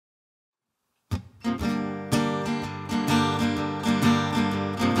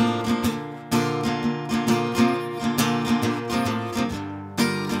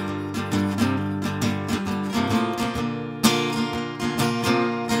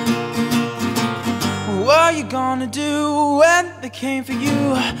you gonna do when they came for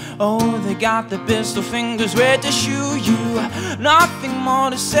you? Oh, they got the pistol fingers ready to shoot you. Nothing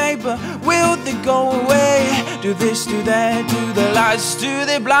more to say, but will they go away? Do this, do that, do the lies, do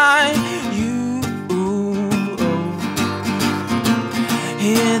they blind you?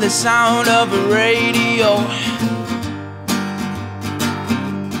 Hear the sound of a radio,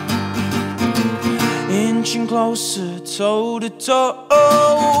 inching closer, toe to toe.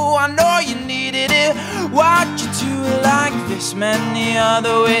 I know you needed it. Why'd you do it like this? Many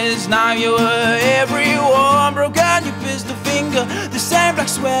other ways. Now you were everyone. Broken your pistol finger, the same black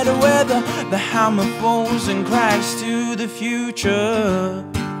sweater weather. The hammer falls and cracks to the future.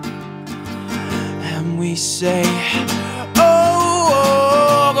 And we say,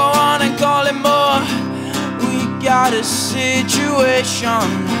 oh, go on and call it more. We got a situation.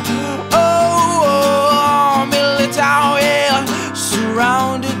 Oh, military,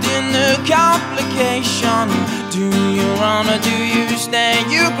 surrounded in the complication. Do you run or do you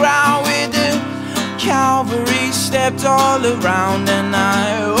stand your ground? With the cavalry stepped all around, and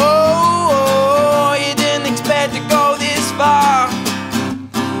oh, you didn't expect to go this far.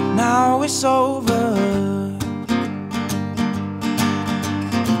 Now it's over.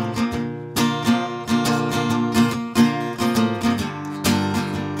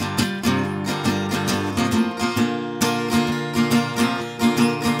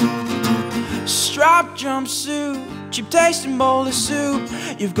 Striped jumpsuit, cheap tasting bowl of soup.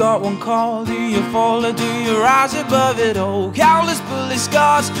 You've got one call, do you fall or do you rise above it all? Countless bullet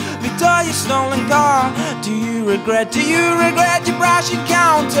scars, Victoria's stolen car. Do you regret your brash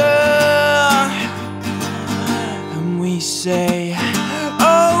encounter? And we say,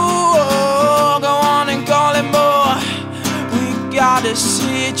 oh, go on and call it more. We got a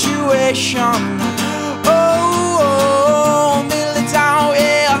situation. Oh,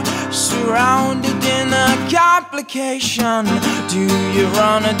 military, surrounded in a complication. Do you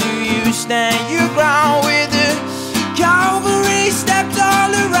run or do you stand your ground? With the cavalry stepped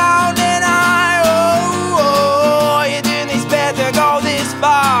all around, and oh, you didn't expect to go this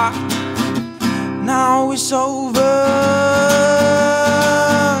far. Now it's over.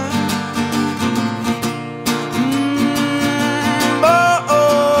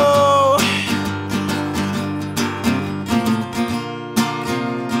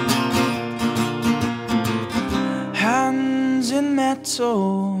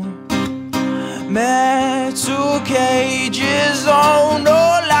 Metal cages, oh, no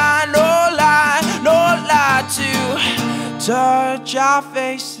lie, no lie, no lie to touch our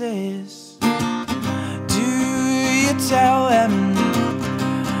faces. Do you tell them,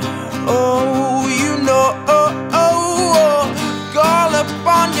 oh, you know, call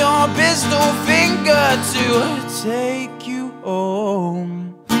upon your pistol finger to take you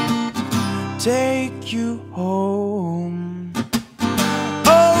home, take you home.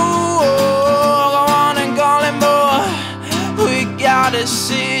 Got a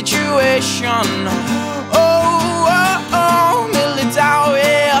situation. Oh,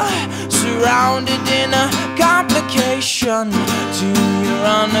 military, surrounded in a complication. Do you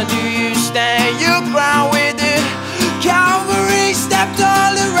run or do you stand your ground? With the cavalry stepped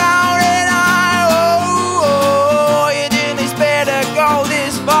all around, and oh, you didn't expect to go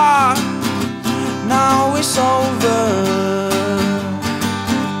this far. Now it's over.